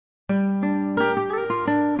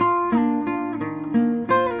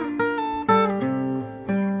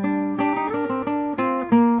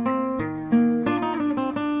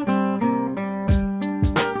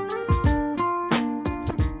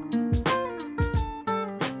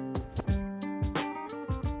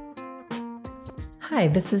Hi,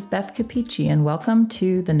 this is Beth Capici, and welcome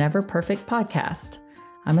to the Never Perfect podcast.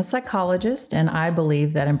 I'm a psychologist, and I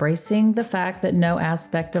believe that embracing the fact that no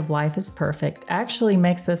aspect of life is perfect actually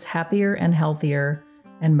makes us happier and healthier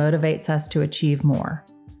and motivates us to achieve more.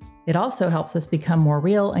 It also helps us become more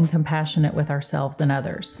real and compassionate with ourselves and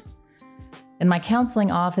others. In my counseling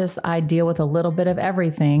office, I deal with a little bit of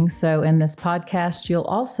everything, so in this podcast, you'll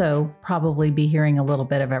also probably be hearing a little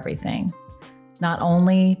bit of everything. Not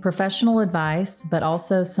only professional advice, but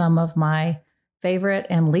also some of my favorite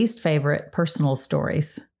and least favorite personal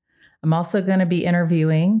stories. I'm also going to be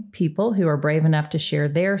interviewing people who are brave enough to share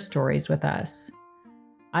their stories with us.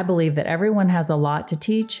 I believe that everyone has a lot to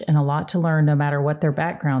teach and a lot to learn no matter what their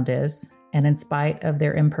background is, and in spite of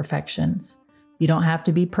their imperfections. You don't have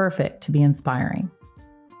to be perfect to be inspiring.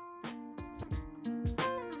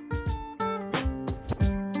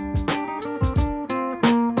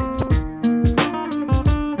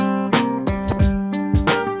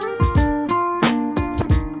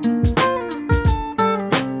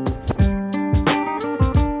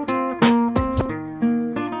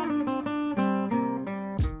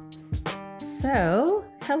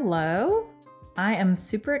 Hello. I am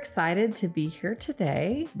super excited to be here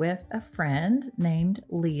today with a friend named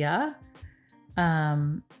Leah.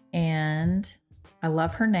 And I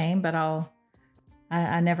love her name, but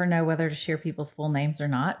I never know whether to share people's full names or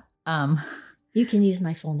not. You can use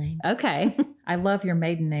my full name. Okay. I love your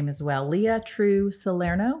maiden name as well. Leah True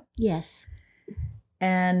Salerno? Yes.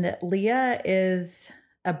 And Leah is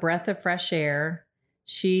a breath of fresh air.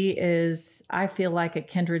 She is, I feel like, a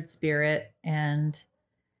kindred spirit, and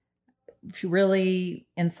she's really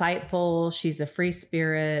insightful. She's a free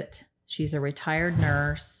spirit. She's a retired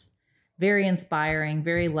nurse, very inspiring,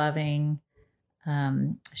 very loving.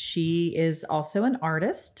 She is also an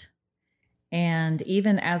artist. And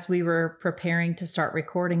even as we were preparing to start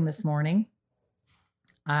recording this morning,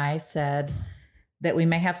 I said that we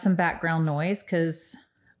may have some background noise because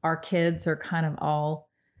our kids are kind of all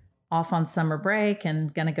off on summer break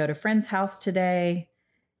and going to go to friend's house today.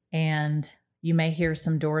 And you may hear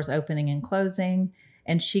some doors opening and closing.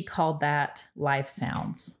 And she called that life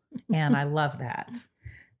sounds. And I love that.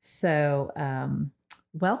 So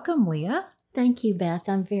welcome, Leah. Thank you, Beth.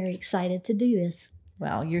 I'm very excited to do this.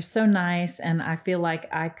 Well, you're so nice. And I feel like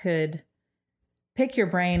I could pick your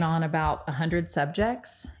brain on about 100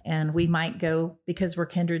 subjects. And we might go, because we're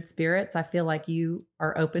kindred spirits, I feel like you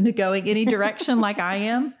are open to going any direction like I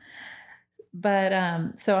am.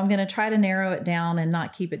 But so I'm going to try to narrow it down and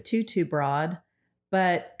not keep it too broad.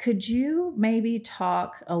 But could you maybe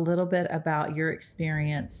talk a little bit about your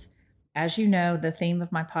experience? As you know, the theme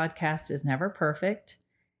of my podcast is Never Perfect,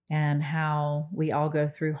 and how we all go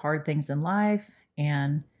through hard things in life,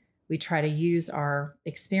 and we try to use our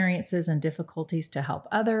experiences and difficulties to help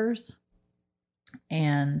others.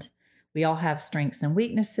 And we all have strengths and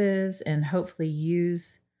weaknesses, and hopefully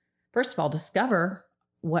first of all, discover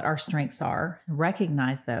what our strengths are,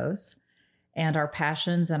 recognize those, and our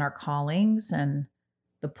passions and our callings and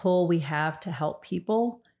the pull we have to help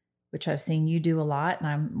people, which I've seen you do a lot. And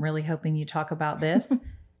I'm really hoping you talk about this,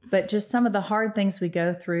 but just some of the hard things we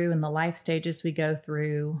go through and the life stages we go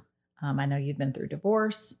through. I know you've been through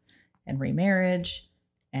divorce and remarriage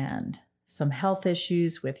and some health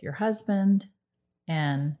issues with your husband,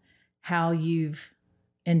 and how you've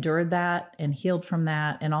endured that and healed from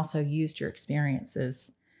that, and also used your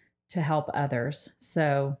experiences to help others.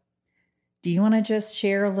 So do you want to just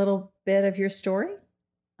share a little bit of your story?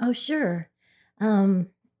 Oh, sure.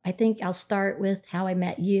 I think I'll start with how I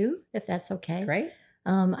met you, if that's okay. Great.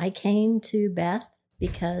 I came to Beth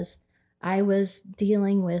because I was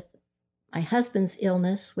dealing with my husband's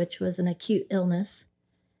illness, which was an acute illness,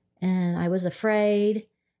 and I was afraid,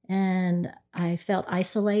 and I felt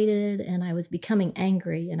isolated, and I was becoming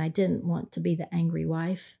angry, and I didn't want to be the angry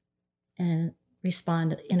wife and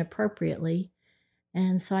respond inappropriately.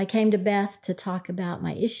 And so I came to Beth to talk about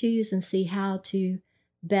my issues and see how to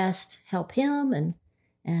best help him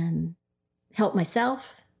and help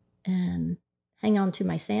myself and hang on to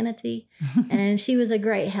my sanity. And she was a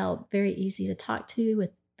great help, very easy to talk to with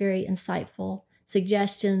very insightful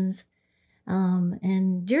suggestions.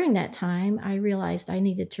 And during that time, I realized I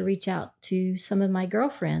needed to reach out to some of my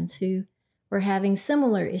girlfriends who were having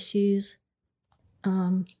similar issues.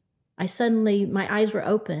 My eyes were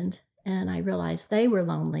opened, and I realized they were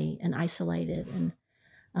lonely and isolated.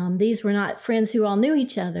 And these were not friends who all knew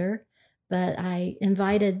each other, but I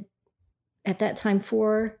invited, at that time,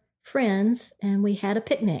 4 friends, and we had a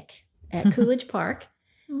picnic at Coolidge Park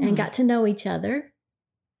and got to know each other.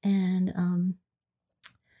 And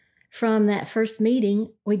from that first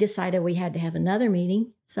meeting, we decided we had to have another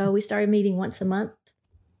meeting. So we started meeting once a month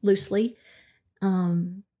loosely.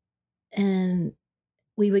 And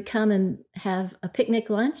we would come and have a picnic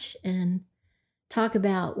lunch and talk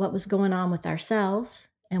about what was going on with ourselves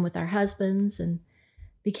and with our husbands, and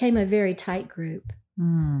became a very tight group.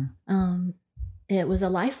 It was a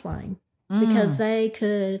lifeline because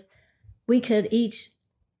we could each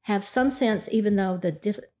have some sense, even though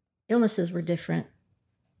the illnesses were different,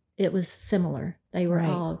 it was similar. They were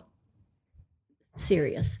all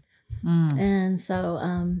serious. And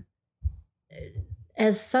so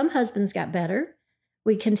as some husbands got better,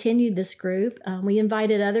 we continued this group. We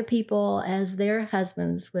invited other people as their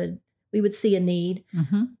husbands we would see a need,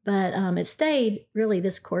 but it stayed really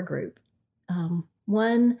this core group.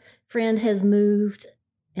 One friend has moved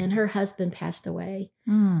and her husband passed away,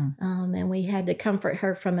 and we had to comfort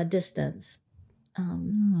her from a distance.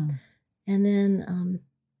 And then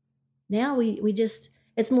now we just,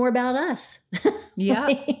 it's more about us.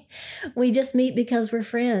 Yeah. we just meet because we're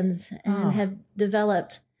friends and have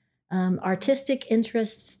developed artistic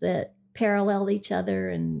interests that parallel each other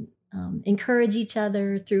and encourage each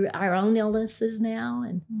other through our own illnesses now.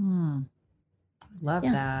 And love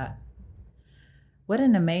that. What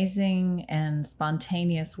an amazing and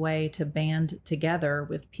spontaneous way to band together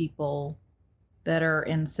with people that are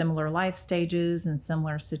in similar life stages and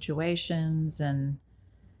similar situations, and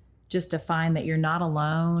just to find that you're not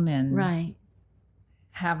alone and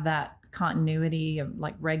have that continuity of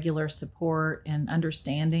like regular support and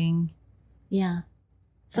understanding. Yeah.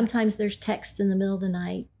 Sometimes there's texts in the middle of the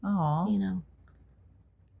night. Oh, you know.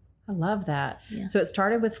 I love that. Yeah. So it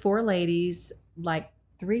started with 4 ladies like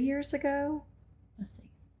 3 years ago. Let's see.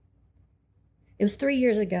 It was 3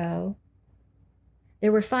 years ago.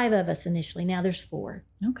 There were 5 of us initially. Now there's 4.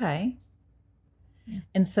 Okay. Yeah.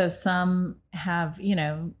 And so some have,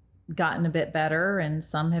 gotten a bit better, and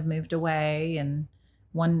some have moved away, and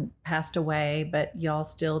one passed away, but y'all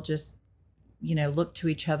still just, look to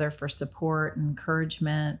each other for support and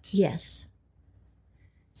encouragement. Yes.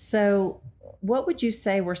 So what would you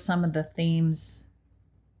say were some of the themes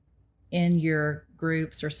in your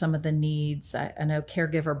groups, or some of the needs? I know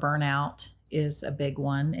caregiver burnout is a big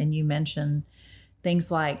one. And you mentioned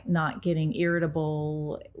things like not getting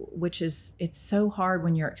irritable, which is, it's so hard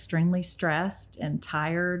when you're extremely stressed and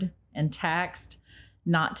tired and taxed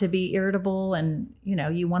not to be irritable. And,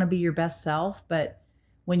 you want to be your best self, but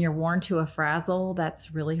when you're worn to a frazzle,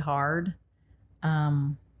 that's really hard.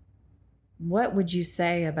 What would you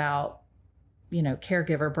say about,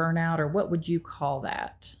 caregiver burnout, or what would you call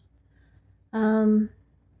that? I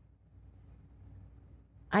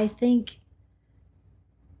think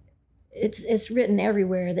it's written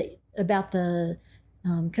everywhere that about the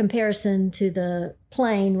comparison to the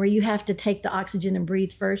plane, where you have to take the oxygen and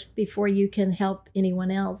breathe first before you can help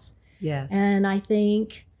anyone else. Yes. And I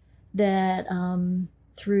think that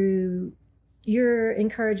through your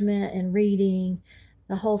encouragement and reading,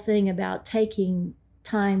 the whole thing about taking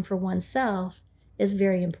time for oneself is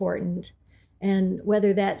very important. And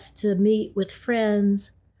whether that's to meet with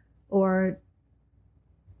friends, or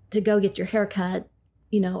to go get your hair cut,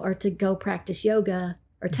 or to go practice yoga,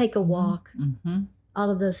 or take a walk,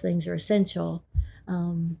 all of those things are essential.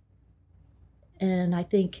 And I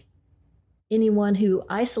think anyone who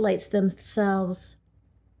isolates themselves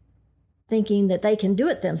thinking that they can do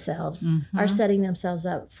it themselves are setting themselves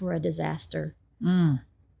up for a disaster.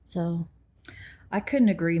 So I couldn't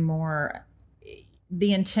agree more.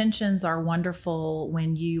 The intentions are wonderful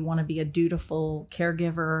when you want to be a dutiful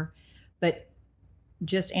caregiver, but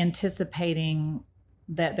just anticipating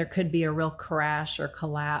that there could be a real crash or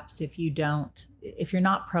collapse if you're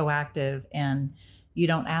not proactive and you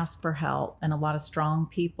don't ask for help. And a lot of strong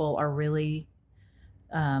people are really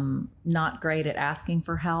not great at asking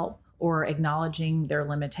for help or acknowledging their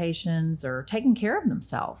limitations or taking care of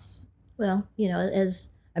themselves. Well, as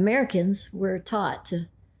Americans, we're taught to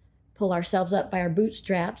pull ourselves up by our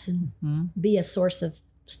bootstraps and be a source of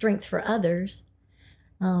strength for others.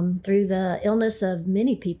 Through the illness of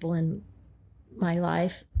many people in my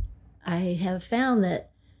life, I have found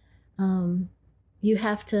that you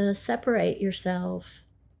have to separate yourself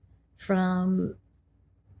from,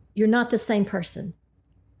 you're not the same person.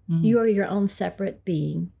 You are your own separate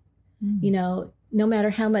being. No matter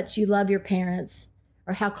how much you love your parents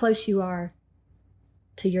or how close you are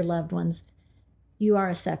to your loved ones, you are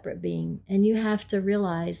a separate being. And you have to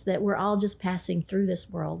realize that we're all just passing through this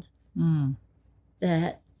world.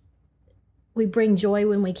 That we bring joy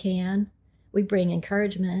when we can. We bring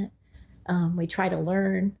encouragement. We try to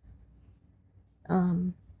learn.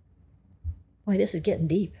 Boy, this is getting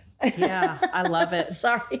deep. Yeah, I love it.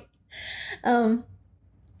 Sorry.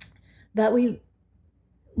 But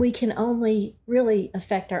we can only really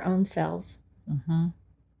affect our own selves. Mm-hmm.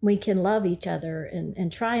 We can love each other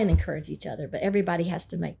and try and encourage each other, but everybody has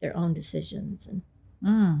to make their own decisions. And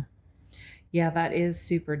Yeah, that is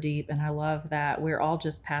super deep. And I love that we're all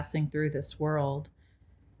just passing through this world,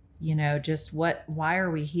 just why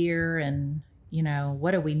are we here? And,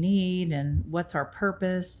 what do we need? And what's our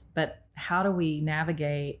purpose? But how do we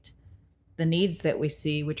navigate the needs that we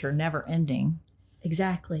see, which are never ending?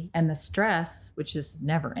 Exactly. And the stress, which is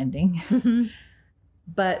never ending, Mm-hmm.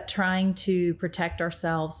 but trying to protect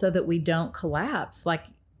ourselves so that we don't collapse. Like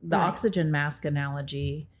the Right. oxygen mask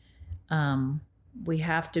analogy, we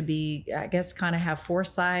have to be, I guess, kind of have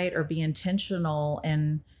foresight or be intentional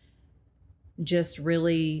and just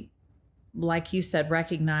really, like you said,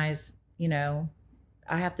 recognize,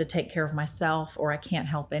 I have to take care of myself or I can't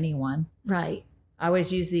help anyone. Right. I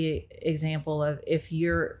always use the example of if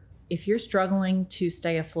you're struggling to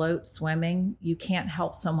stay afloat swimming, you can't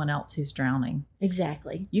help someone else who's drowning.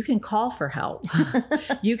 Exactly. You can call for help.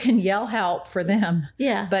 You can yell help for them.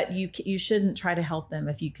 Yeah. But you shouldn't try to help them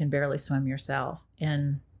if you can barely swim yourself.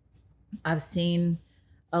 And I've seen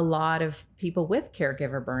a lot of people with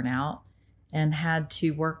caregiver burnout and had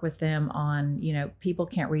to work with them on, people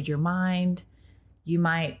can't read your mind.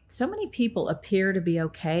 So many people appear to be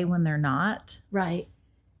okay when they're not. Right.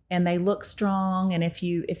 And they look strong. And if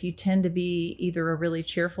you tend to be either a really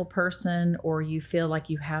cheerful person or you feel like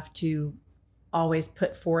you have to always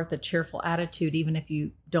put forth a cheerful attitude, even if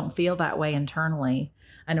you don't feel that way internally.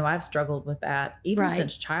 I know I've struggled with that even Right.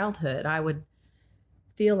 since childhood. I would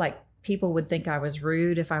feel like people would think I was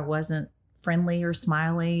rude if I wasn't friendly or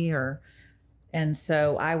smiley, and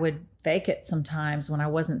so I would fake it sometimes when I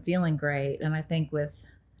wasn't feeling great. And I think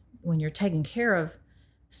when you're taking care of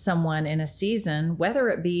someone in a season, whether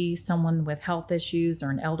it be someone with health issues or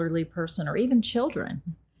an elderly person or even children,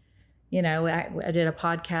 I did a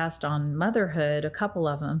podcast on motherhood, a couple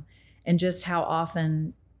of them, and just how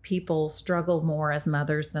often people struggle more as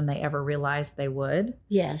mothers than they ever realized they would.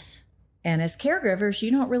 Yes. And as caregivers,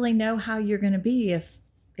 you don't really know how you're going to be if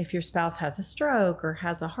your spouse has a stroke or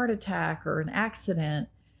has a heart attack or an accident.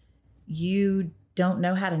 You don't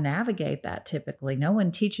know how to navigate that typically. No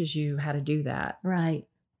one teaches you how to do that. Right.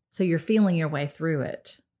 So you're feeling your way through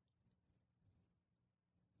it.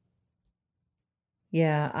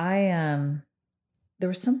 Yeah, there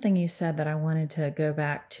was something you said that I wanted to go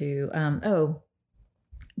back to.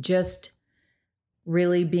 Just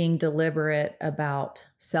really being deliberate about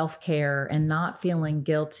self-care and not feeling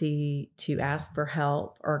guilty to ask for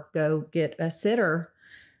help or go get a sitter,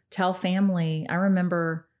 tell family. I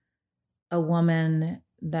remember a woman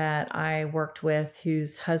that I worked with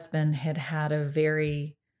whose husband had a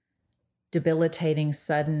very debilitating,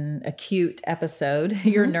 sudden, acute episode.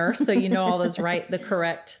 You're a nurse, so you know all those the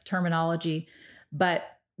correct terminology. But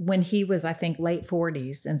when he was, I think, late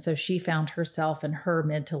 40s, and so she found herself in her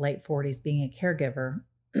mid to late 40s being a caregiver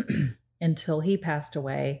until he passed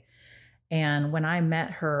away. And when I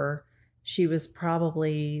met her, she was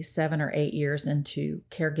probably 7 or 8 years into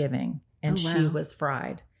caregiving, and Oh, wow. she was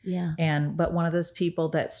fried. Yeah. But one of those people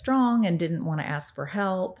that's strong and didn't want to ask for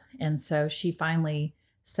help. And so she finally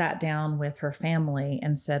sat down with her family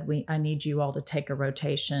and said, I need you all to take a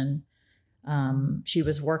rotation. She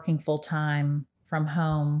was working full time from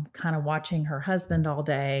home, kind of watching her husband all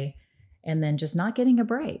day and then just not getting a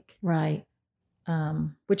break. Right.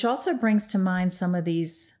 Which also brings to mind some of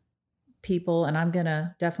these people, and I'm going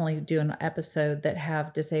to definitely do an episode that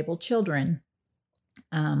have disabled children,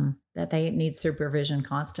 that they need supervision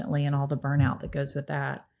constantly and all the burnout that goes with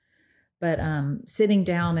that. But sitting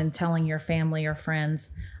down and telling your family or friends,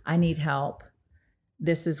 I need help.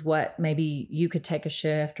 This is what, maybe you could take a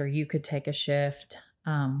shift or you could take a shift.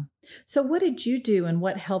 So what did you do and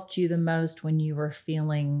what helped you the most when you were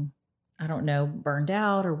feeling, I don't know, burned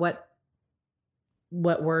out, or what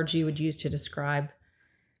words you would use to describe?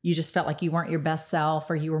 You just felt like you weren't your best self,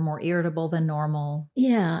 or you were more irritable than normal?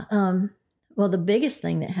 Yeah. Well, the biggest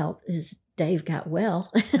thing that helped is Dave got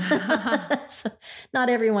well. So not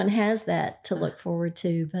everyone has that to look forward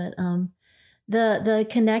to, but the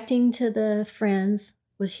connecting to the friends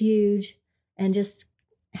was huge, and just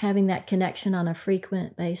having that connection on a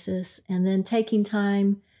frequent basis, and then taking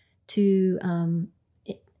time to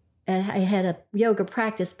I had a yoga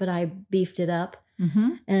practice, but I beefed it up. Mm-hmm.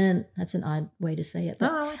 And that's an odd way to say it.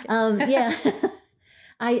 But, I like it.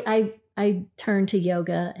 yeah, I turned to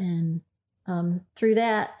yoga, and through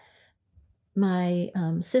that, my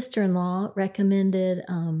sister-in-law recommended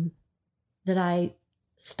that I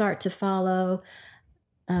start to follow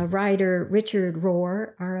writer Richard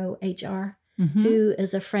Rohr, Rohr. Mhm. who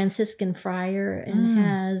is a Franciscan friar and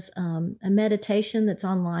has a meditation that's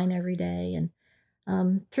online every day.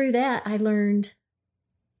 And through that, I learned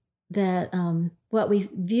that what we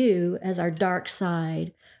view as our dark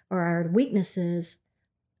side or our weaknesses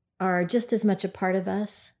are just as much a part of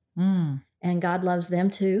us, Mm. and God loves them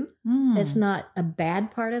too. It's Mm. not a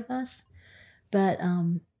bad part of us, but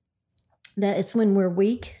that it's when we're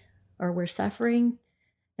weak or we're suffering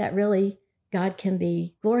that really God can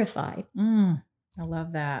be glorified. Mm. I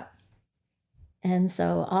love that. And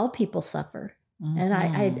so all people suffer. And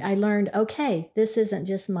Mhm. I learned, okay, this isn't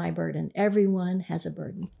just my burden. Everyone has a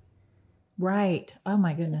burden. Right. Oh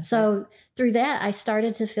my goodness. So through that, I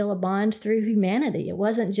started to feel a bond through humanity. It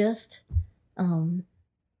wasn't just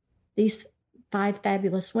these 5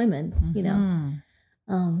 fabulous women, you know.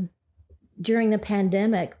 Mhm. During the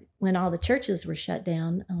pandemic, when all the churches were shut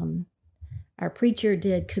down, our preacher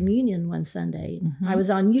did communion one Sunday. Mhm. I was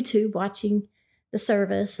on YouTube watching the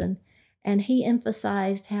service, and he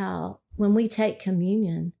emphasized how when we take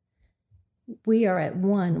communion, we are at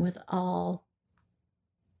one with all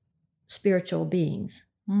spiritual beings.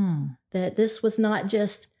 Mm. That this was not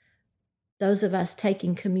just those of us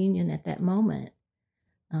taking communion at that moment.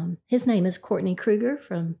 His name is Courtney Kruger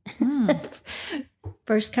from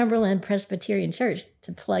First Cumberland Presbyterian Church,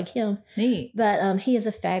 to plug him. Neat. But he is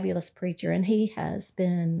a fabulous preacher, and he has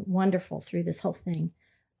been wonderful through this whole thing.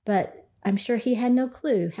 But I'm sure he had no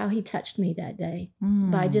clue how he touched me that day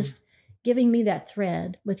by just giving me that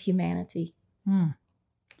thread with humanity.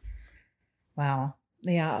 Wow.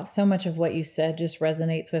 Yeah. So much of what you said just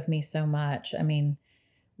resonates with me so much. I mean,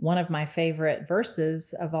 one of my favorite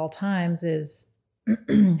verses of all times is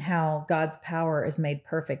how God's power is made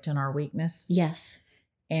perfect in our weakness. Yes.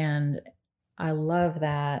 And I love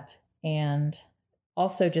that. And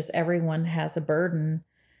also, just everyone has a burden.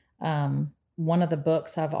 One of the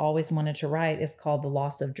books I've always wanted to write is called The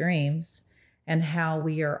Loss of Dreams, and how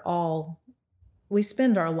we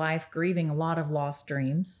spend our life grieving a lot of lost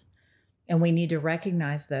dreams, and we need to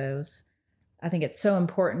recognize those. I think it's so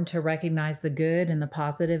important to recognize the good and the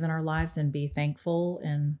positive in our lives and be thankful.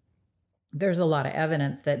 And there's a lot of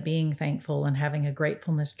evidence that being thankful and having a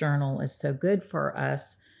gratefulness journal is so good for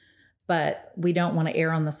us, but we don't want to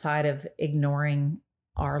err on the side of ignoring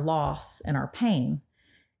our loss and our pain.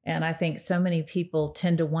 And I think so many people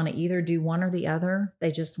tend to want to either do one or the other.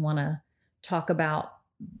 They just want to talk about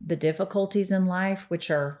the difficulties in life, which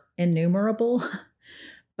are innumerable,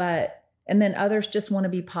 and then others just want to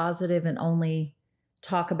be positive and only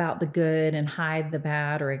talk about the good and hide the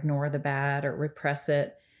bad or ignore the bad or repress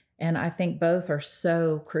it. And I think both are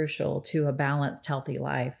so crucial to a balanced, healthy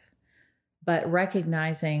life. But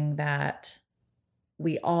recognizing that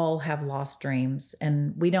we all have lost dreams,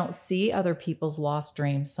 and we don't see other people's lost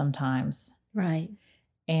dreams sometimes. Right.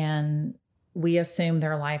 And we assume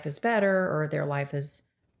their life is better or their life is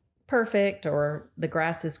perfect or the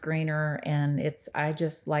grass is greener. And I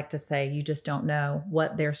just like to say, you just don't know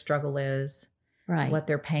what their struggle is, Right. what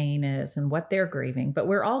their pain is, and what they're grieving. But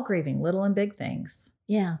we're all grieving little and big things.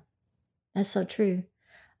 Yeah, that's so true.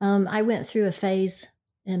 I went through a phase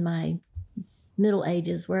in my middle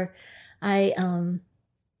ages where I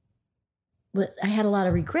had a lot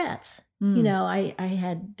of regrets. You know, I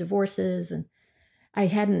had divorces, and I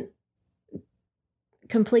hadn't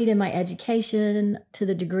completed my education to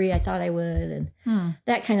the degree I thought I would, and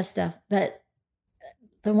that kind of stuff. But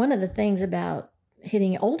one of the things about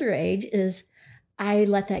hitting older age is I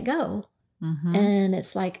let that go. Mm-hmm. And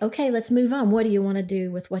it's like, okay, let's move on. What do you want to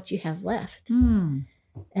do with what you have left? And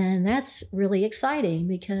that's really exciting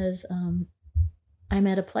because I'm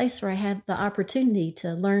at a place where I have the opportunity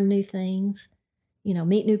to learn new things, you know,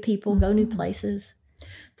 meet new people, go new places.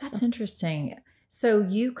 That's interesting. So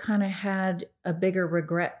you kind of had a bigger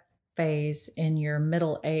regret phase in your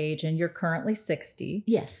middle age, and you're currently 60.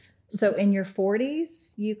 Yes. So in your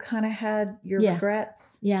 40s, you kind of had your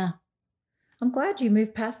regrets. Yeah. I'm glad you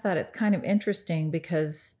moved past that. It's kind of interesting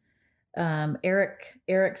because Erik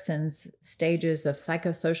Erikson's stages of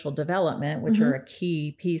psychosocial development, which are a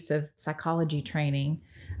key piece of psychology training.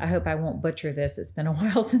 I hope I won't butcher this. It's been a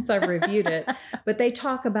while since I've reviewed it, but they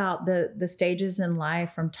talk about the stages in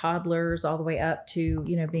life from toddlers all the way up to,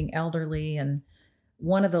 you know, being elderly. And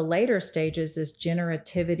one of the later stages is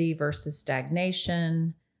generativity versus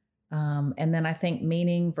stagnation. And then I think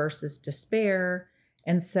meaning versus despair.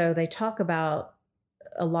 And so they talk about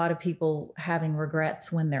a lot of people having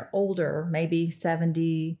regrets when they're older, maybe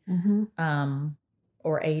 70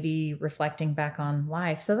 or 80, reflecting back on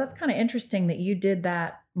life. So that's kind of interesting that you did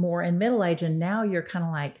that more in middle age. And now you're kind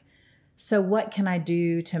of like, so what can I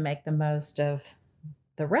do to make the most of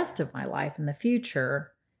the rest of my life in the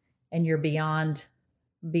future? and you're beyond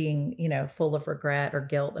being, full of regret or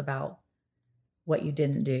guilt about what you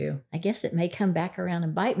didn't do. I guess it may come back around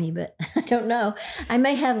and bite me, but I don't know. I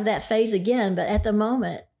may have that phase again, but at the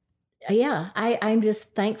moment, yeah, I'm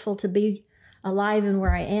just thankful to be alive and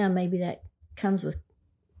where I am. Maybe that comes with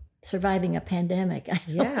surviving a pandemic.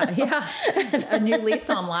 Yeah. A new lease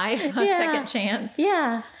on life, a second chance.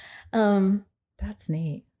 Yeah. That's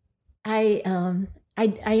neat. I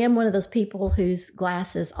am one of those people whose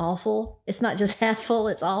glass is awful. It's not just half full,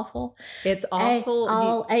 it's awful. It's awful.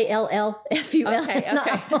 ALLFUL. Okay.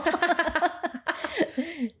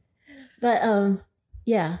 But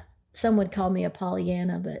yeah, some would call me a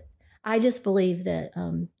Pollyanna, but I just believe that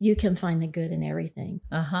you can find the good in everything.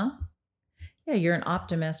 Uh-huh. Yeah, you're an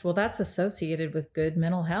optimist. Well, that's associated with good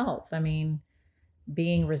mental health. I mean,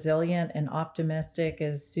 being resilient and optimistic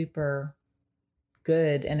is super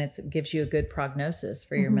good, and it gives you a good prognosis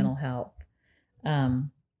for your mental health.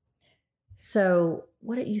 So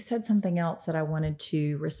you said something else that I wanted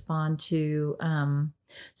to respond to.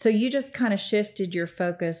 So you just kind of shifted your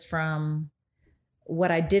focus from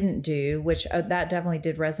what I didn't do, which that definitely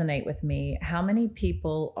did resonate with me. How many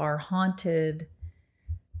people are haunted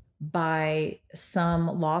by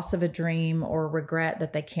some loss of a dream or regret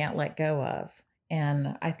that they can't let go of?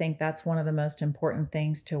 And I think that's one of the most important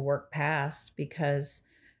things to work past, because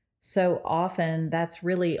so often that's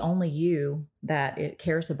really only you that it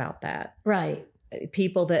cares about that. Right.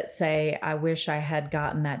 People that say, I wish I had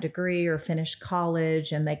gotten that degree or finished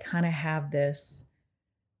college, and they kind of have this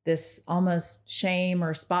almost shame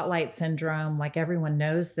or spotlight syndrome, like everyone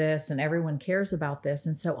knows this and everyone cares about this.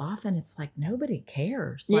 And so often it's like, nobody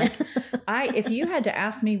cares. Like if you had to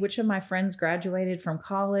ask me which of my friends graduated from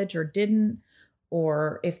college or didn't,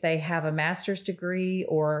 or if they have a master's degree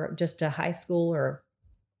or just a high school or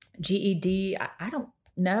GED, I don't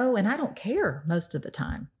know. And I don't care most of the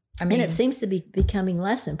time. I mean, and it seems to be becoming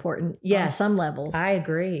less important on some levels. I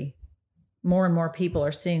agree. More and more people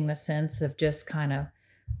are seeing the sense of just kind of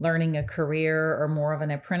learning a career or more of an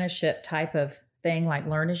apprenticeship type of thing, like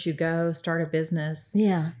learn as you go, start a business.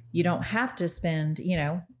 Yeah. You don't have to spend,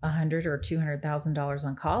 $100,000 or $200,000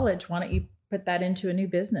 on college. Why don't you put that into a new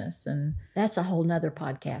business? And that's a whole nother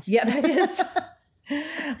podcast. Yeah, that is.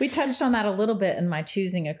 We touched on that a little bit in my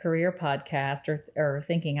Choosing a Career podcast, or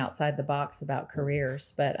thinking outside the box about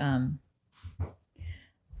careers.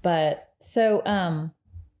 So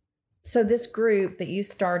this group that you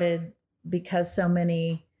started because so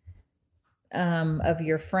many of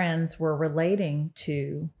your friends were relating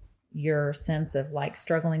to your sense of like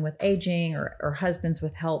struggling with aging or husbands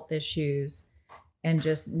with health issues, and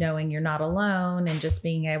just knowing you're not alone, and just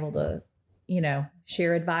being able to,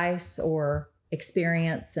 share advice or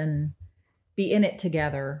experience and be in it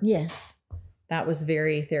together. Yes. That was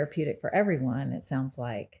very therapeutic for everyone, it sounds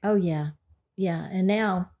like. Oh, yeah. Yeah. And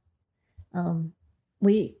now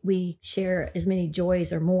we share as many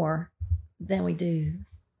joys or more than we do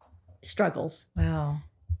struggles. Wow.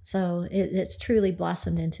 So it's truly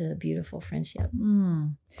blossomed into a beautiful friendship.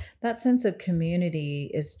 That sense of community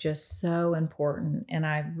is just so important. And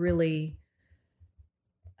I really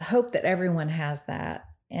hope that everyone has that.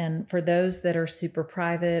 And for those that are super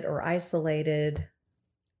private or isolated,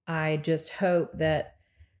 I just hope that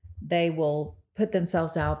they will put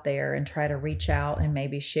themselves out there and try to reach out and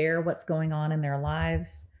maybe share what's going on in their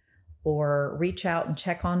lives, or reach out and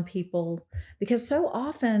check on people, because so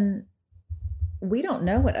often we don't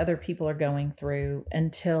know what other people are going through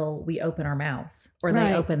until we open our mouths, or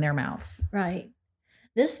they open their mouths. Right.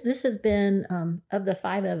 This has been, of the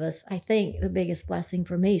five of us, I think the biggest blessing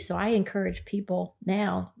for me. So I encourage people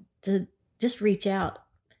now to just reach out.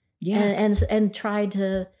 Yes. And try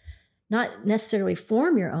to not necessarily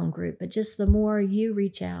form your own group, but just the more you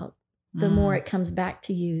reach out, the more it comes back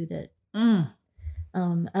to you that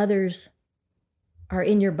others are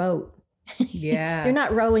in your boat. Yeah. You're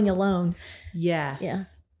not rowing alone. Yes. Yeah.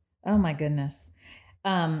 Oh my goodness.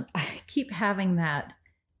 I keep having that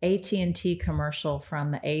AT&T commercial from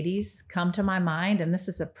the 80s come to my mind, and this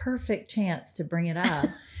is a perfect chance to bring it up.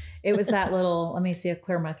 It was that little, let me see, I'll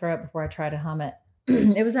clear my throat before I try to hum it.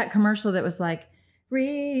 It was that commercial that was like,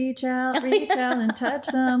 reach out and touch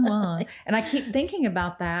someone. And I keep thinking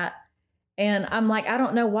about that. And I'm like, I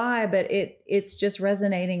don't know why, but it's just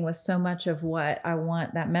resonating with so much of what I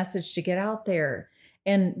want that message to get out there.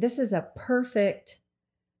 And this is a perfect,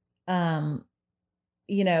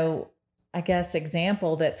 I guess,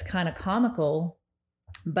 example that's kind of comical,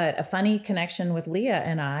 but a funny connection with Leah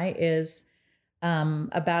and I is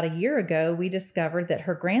about a year ago, we discovered that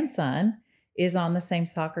her grandson is on the same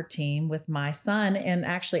soccer team with my son. And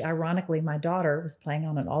actually, ironically, my daughter was playing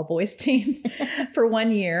on an all boys team for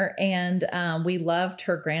 1 year. And we loved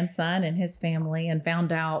her grandson and his family, and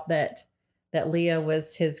found out that Leah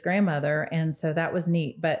was his grandmother. And so that was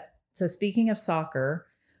neat. But so speaking of soccer,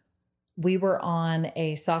 we were on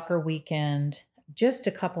a soccer weekend just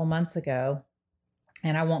a couple months ago.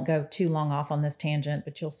 And I won't go too long off on this tangent,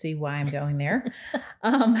 but you'll see why I'm going there.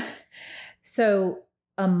 So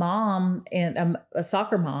a mom and a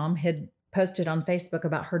soccer mom had posted on Facebook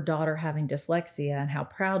about her daughter having dyslexia and how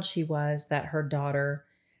proud she was that her daughter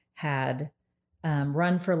had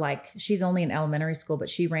run for, like, she's only in elementary school, but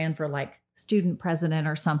she ran for like student president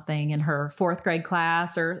or something in her 4th grade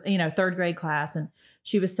class, or, 3rd grade class. And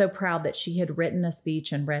she was so proud that she had written a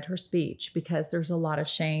speech and read her speech, because there's a lot of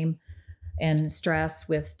shame and stress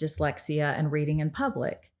with dyslexia and reading in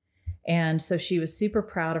public. And so she was super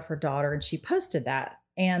proud of her daughter, and she posted that.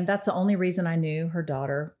 And that's the only reason I knew her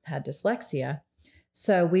daughter had dyslexia.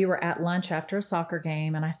 So we were at lunch after a soccer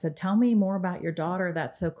game, and I said, "Tell me more about your daughter.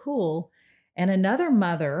 That's so cool." And another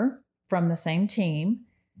mother from the same team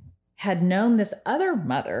had known this other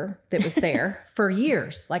mother that was there for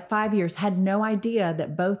years, like 5 years, had no idea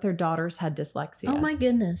that both their daughters had dyslexia. Oh my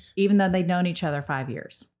goodness. Even though they'd known each other 5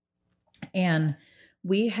 years. And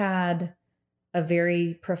we had a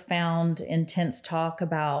very profound, intense talk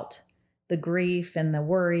about the grief and the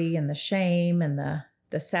worry and the shame and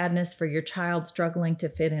the sadness for your child struggling to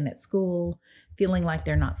fit in at school, feeling like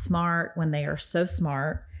they're not smart when they are so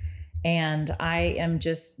smart. And I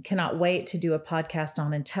cannot wait to do a podcast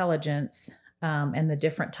on intelligence and the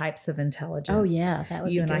different types of intelligence. Oh yeah, that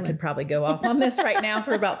would you be and good I one. could probably go off on this right now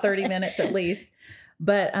for about 30 minutes at least.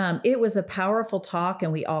 But it was a powerful talk,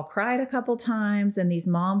 and we all cried a couple times, and these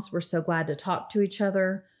moms were so glad to talk to each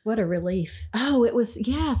other. What a relief. Oh, it was,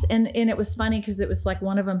 yes. And it was funny because it was like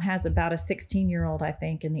one of them has about a 16-year-old, I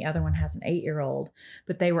think, and the other one has an 8-year-old.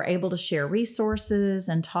 But they were able to share resources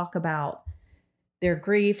and talk about their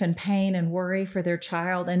grief and pain and worry for their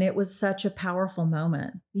child. And it was such a powerful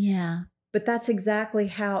moment. Yeah. But that's exactly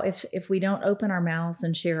how, if we don't open our mouths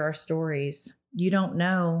and share our stories, you don't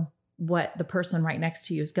know what the person right next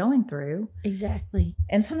to you is going through. Exactly.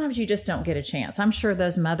 And sometimes you just don't get a chance. I'm sure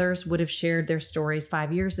those mothers would have shared their stories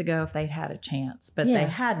 5 years ago if they'd had a chance, but they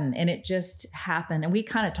hadn't. And it just happened. And we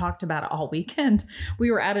kind of talked about it all weekend. We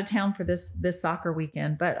were out of town for this soccer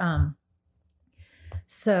weekend. But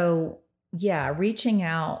so yeah, reaching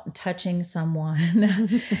out, touching someone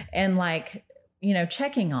and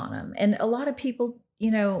checking on them. And a lot of people,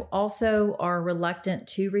 also are reluctant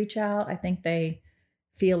to reach out. I think they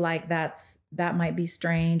feel like that might be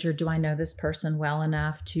strange, or do I know this person well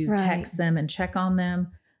enough to text them and check on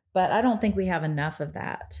them? But I don't think we have enough of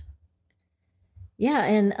that. Yeah.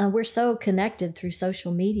 And we're so connected through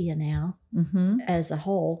social media now as a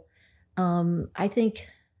whole. I think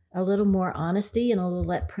a little more honesty and a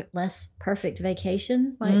little less perfect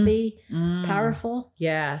vacation might be powerful.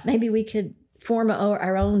 Yes. Maybe we could form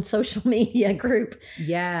our own social media group.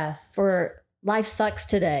 Yes. For life sucks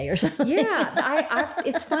today or something. Yeah.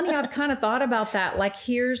 It's funny. I've kind of thought about that. Like,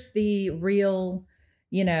 here's the real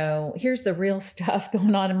stuff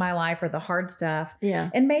going on in my life, or the hard stuff.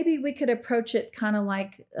 Yeah. And maybe we could approach it kind of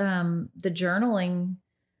like the journaling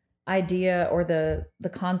idea, or the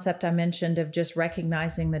concept I mentioned of just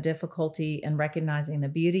recognizing the difficulty and recognizing the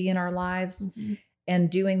beauty in our lives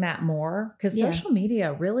and doing that more. Because social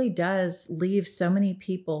media really does leave so many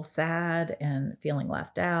people sad and feeling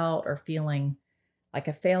left out, or feeling like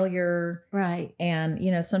a failure. Right. And,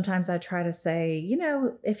 sometimes I try to say,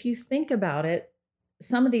 if you think about it,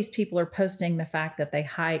 some of these people are posting the fact that they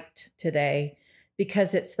hiked today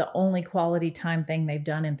because it's the only quality time thing they've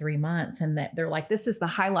done in 3 months. And that they're like, this is the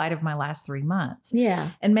highlight of my last 3 months.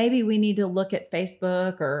 Yeah. And maybe we need to look at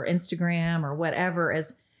Facebook or Instagram or whatever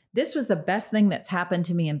as, this was the best thing that's happened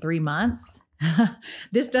to me in 3 months.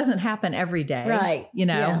 This doesn't happen every day. Right.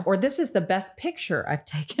 Or this is the best picture I've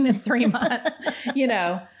taken in 3 months,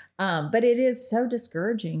 but it is so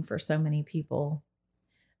discouraging for so many people.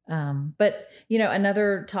 But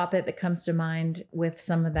another topic that comes to mind with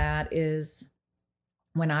some of that is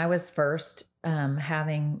when I was first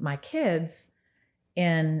having my kids,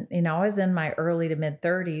 and, I was in my early to mid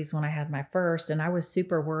 30s when I had my first, and I was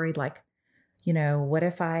super worried, like, what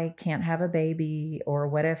if I can't have a baby, or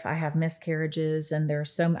what if I have miscarriages? And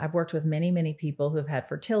I've worked with many, many people who've had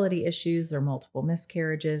fertility issues or multiple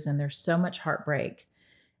miscarriages, and there's so much heartbreak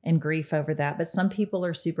and grief over that. But some people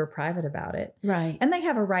are super private about it. Right. And they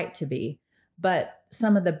have a right to be. But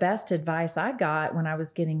some of the best advice I got when I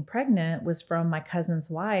was getting pregnant was from my cousin's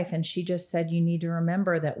wife. And she just said, you need to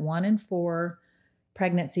remember that 1 in 4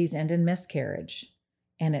 pregnancies end in miscarriage.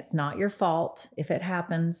 And it's not your fault if it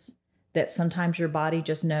happens, that sometimes your body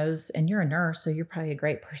just knows, and you're a nurse, so you're probably a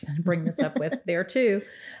great person to bring this up with there too.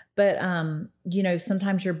 But,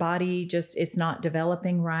 sometimes your body just, it's not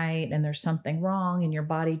developing right and there's something wrong and your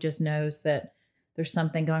body just knows that there's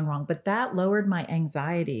something going wrong. But that lowered my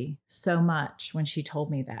anxiety so much when she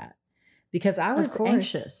told me that, because I was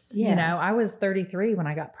anxious. Yeah. I was 33 when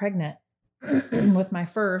I got pregnant with my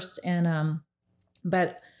first. And,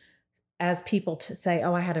 but as people say,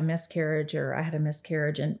 oh, I had a miscarriage,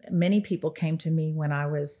 and many people came to me when I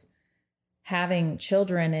was having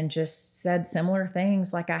children and just said similar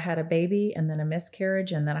things, like I had a baby and then a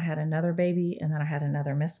miscarriage, and then I had another baby and then I had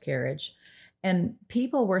another miscarriage. And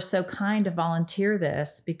people were so kind to volunteer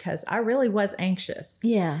this because I really was anxious.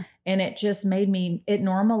 Yeah. And it just made me, it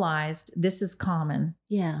normalized, this is common.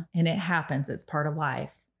 Yeah. And it happens. It's part of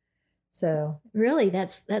life. So really,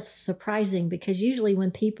 that's surprising, because usually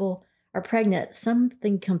when people are pregnant,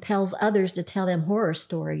 something compels others to tell them horror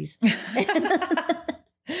stories.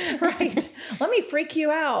 Right. Let me freak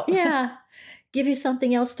you out. Yeah. Give you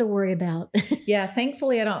something else to worry about. Yeah.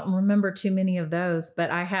 Thankfully, I don't remember too many of those,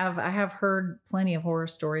 but I have heard plenty of horror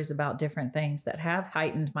stories about different things that have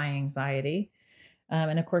heightened my anxiety.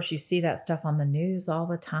 And of course, you see that stuff on the news all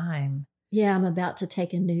the time. Yeah. I'm about to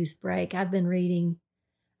take a news break. I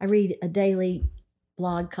read a daily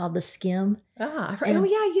blog called The Skim. Oh yeah.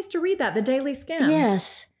 I used to read that, the Daily Skim.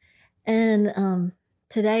 Yes. And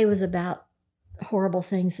today was about horrible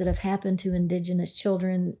things that have happened to Indigenous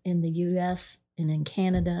children in the U.S. and in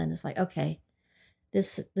Canada. And it's like, okay,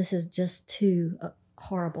 this is just too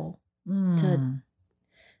horrible.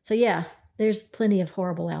 So yeah, there's plenty of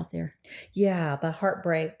horrible out there. Yeah. The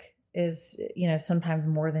heartbreak is, sometimes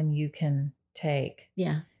more than you can take.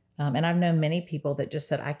 Yeah. And I've known many people that just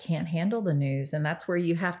said, I can't handle the news. And that's where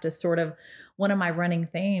you have to one of my running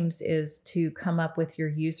themes is to come up with your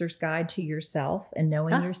user's guide to yourself and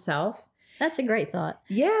knowing yourself. That's a great thought.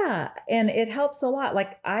 Yeah. And it helps a lot.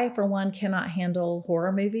 Like I, for one, cannot handle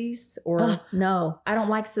horror movies no, I don't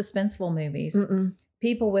like suspenseful movies. Mm-mm.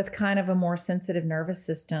 People with kind of a more sensitive nervous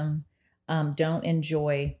system don't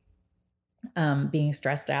enjoy being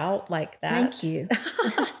stressed out like that. Thank you.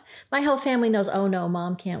 My whole family knows, oh no,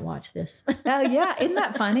 Mom can't watch this. Oh yeah. Isn't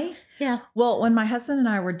that funny? Yeah. Well, when my husband and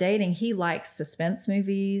I were dating, he likes suspense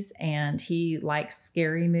movies and he likes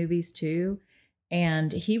scary movies too.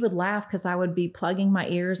 And he would laugh because I would be plugging my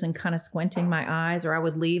ears and kind of squinting my eyes, or I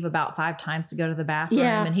would leave about 5 times to go to the bathroom.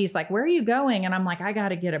 Yeah. And he's like, where are you going? And I'm like, I got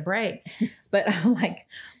to get a break. But I'm like,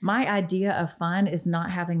 my idea of fun is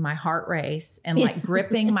not having my heart race and like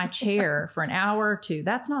gripping my chair for an hour or two.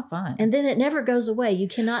 That's not fun. And then it never goes away. You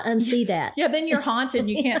cannot unsee that. Yeah. Then you're haunted.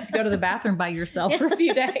 You can't go to the bathroom by yourself for a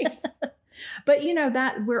few days. But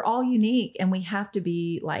that we're all unique and we have to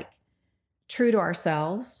be like true to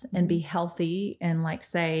ourselves and be healthy and like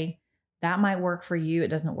say that might work for you. It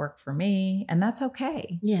doesn't work for me. And that's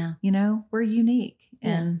okay. Yeah. We're unique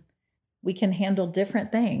and we can handle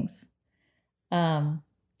different things. All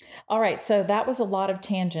right. So that was a lot of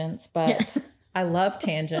tangents, but I love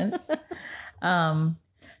tangents.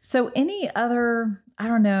 So any other, I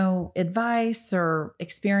don't know, advice or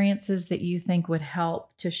experiences that you think would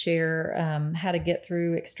help to share how to get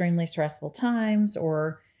through extremely stressful times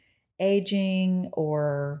or aging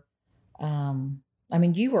or,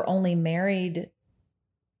 you were only married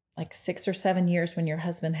like 6 or 7 years when your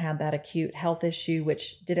husband had that acute health issue,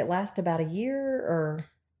 which did it last about a year or?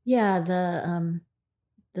 Yeah.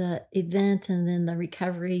 The event and then the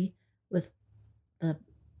recovery with the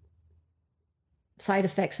side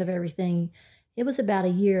effects of everything. It was about a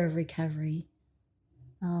year of recovery.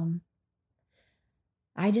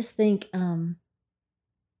 I just think,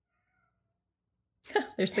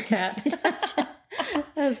 there's the cat.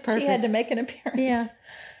 That was perfect. She had to make an appearance. Yeah.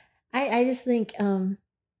 I just think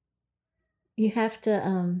you have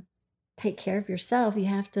to take care of yourself. You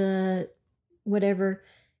have to, whatever,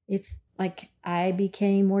 if like I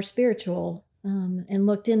became more spiritual and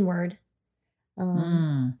looked inward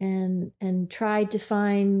and tried to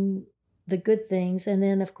find the good things. And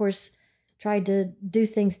then, of course, tried to do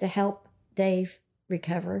things to help Dave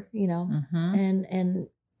recover, and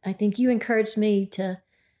I think you encouraged me to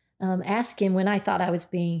ask him when I thought I was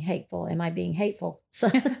being hateful. Am I being hateful? So,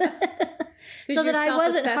 so that I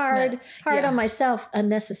wasn't hard on myself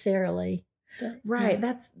unnecessarily. But, right.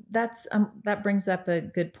 That brings up a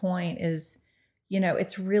good point is,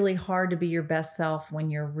 it's really hard to be your best self when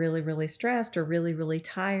you're really, really stressed or really, really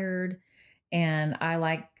tired. And I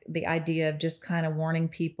like the idea of just kind of warning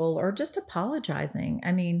people or just apologizing.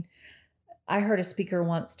 I mean, I heard a speaker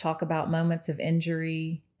once talk about moments of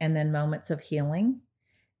injury and then moments of healing.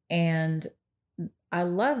 And I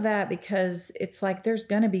love that because it's like there's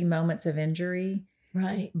going to be moments of injury.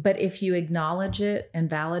 Right. But if you acknowledge it and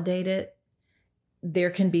validate it,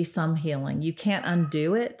 there can be some healing. You can't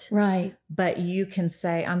undo it. Right. But you can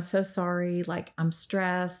say, I'm so sorry. Like, I'm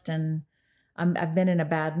stressed and I've been in a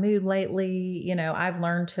bad mood lately. I've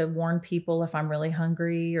learned to warn people if I'm really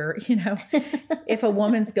hungry or, if a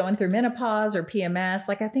woman's going through menopause or PMS,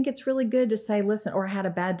 like, I think it's really good to say, listen, or I had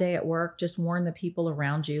a bad day at work, just warn the people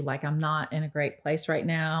around you. Like, I'm not in a great place right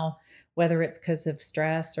now, whether it's because of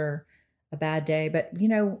stress or a bad day. But,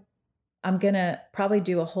 I'm going to probably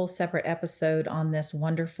do a whole separate episode on this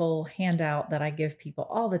wonderful handout that I give people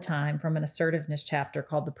all the time from an assertiveness chapter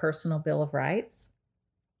called the Personal Bill of Rights.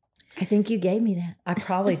 I think you gave me that. I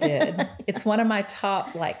probably did. It's one of my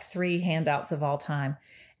top 3 handouts of all time.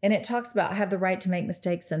 And it talks about I have the right to make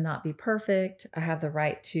mistakes and not be perfect. I have the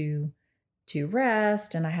right to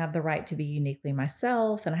rest, and I have the right to be uniquely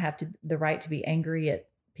myself, and I have the right to be angry at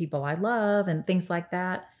people I love and things like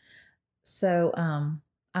that. So,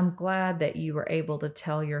 I'm glad that you were able to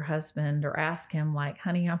tell your husband or ask him, like,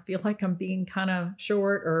 honey, I feel like I'm being kind of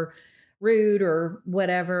short or rude or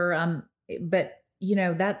whatever. But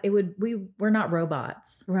we're not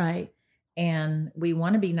robots. Right. And we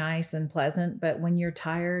want to be nice and pleasant, but when you're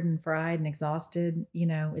tired and fried and exhausted,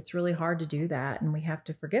 it's really hard to do that. And we have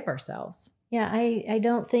to forgive ourselves. Yeah. I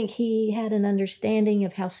don't think he had an understanding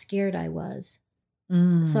of how scared I was.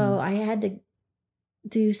 So I had to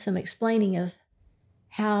do some explaining of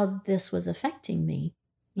how this was affecting me.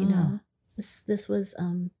 This was,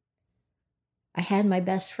 I had my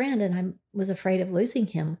best friend and I was afraid of losing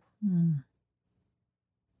him.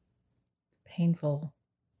 Painful.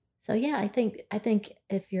 So yeah, I think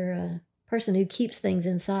if you're a person who keeps things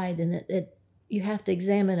inside, then you have to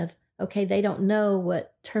examine okay, they don't know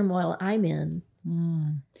what turmoil I'm in. So.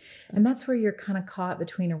 And that's where you're kind of caught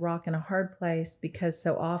between a rock and a hard place, because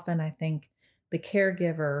so often I think the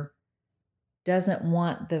caregiver doesn't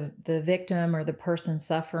want the victim or the person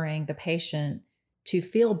suffering, the patient, to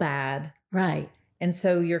feel bad. Right. And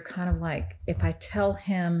so you're kind of like, if I tell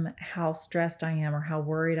him how stressed I am or how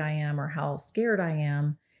worried I am or how scared I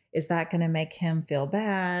am, is that going to make him feel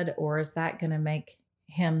bad, or is that going to make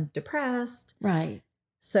him depressed? Right.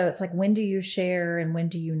 So it's like, when do you share and when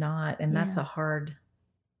do you not? And that's a hard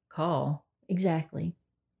call. Exactly.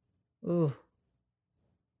 Ooh.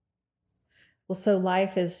 Well, so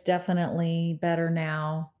life is definitely better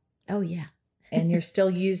now. Oh, yeah. And you're still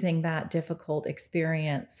using that difficult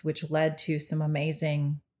experience, which led to some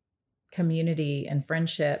amazing community and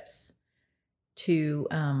friendships, to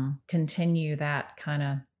continue that kind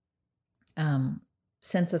of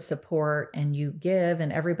sense of support. And you give,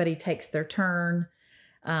 and everybody takes their turn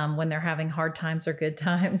when they're having hard times or good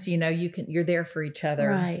times. You're there for each other,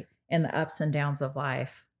 right, in the ups and downs of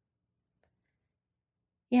life.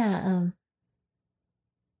 Yeah.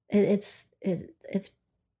 It's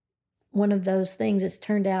one of those things that's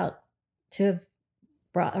turned out to have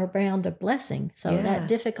brought around a blessing. So that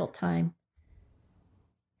difficult time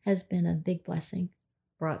has been a big blessing.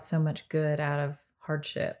 Brought so much good out of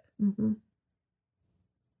hardship. Mm-hmm.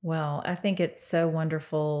 Well, I think it's so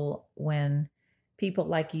wonderful when people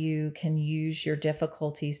like you can use your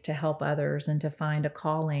difficulties to help others and to find a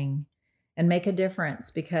calling and make a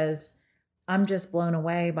difference, because I'm just blown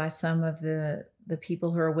away by some of the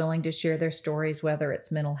people who are willing to share their stories, whether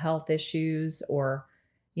it's mental health issues or,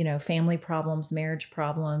 family problems, marriage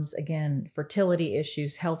problems, again, fertility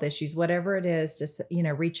issues, health issues, whatever it is, just,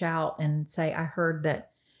 reach out and say, I heard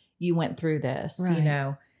that you went through this,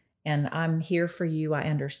 right, and I'm here for you. I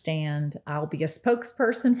understand. I'll be a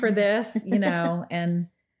spokesperson for this, and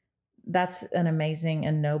that's an amazing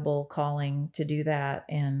and noble calling to do that.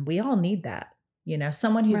 And we all need that.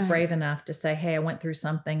 Someone who's brave enough to say, hey, I went through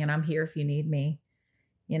something and I'm here if you need me.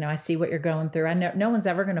 I see what you're going through. I know no one's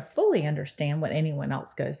ever going to fully understand what anyone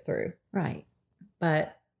else goes through. Right.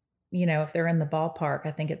 But, if they're in the ballpark,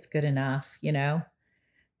 I think it's good enough,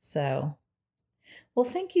 So, well,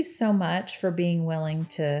 thank you so much for being willing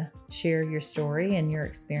to share your story and your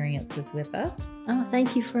experiences with us. Oh,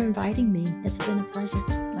 thank you for inviting me. It's been a pleasure.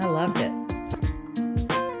 I loved it.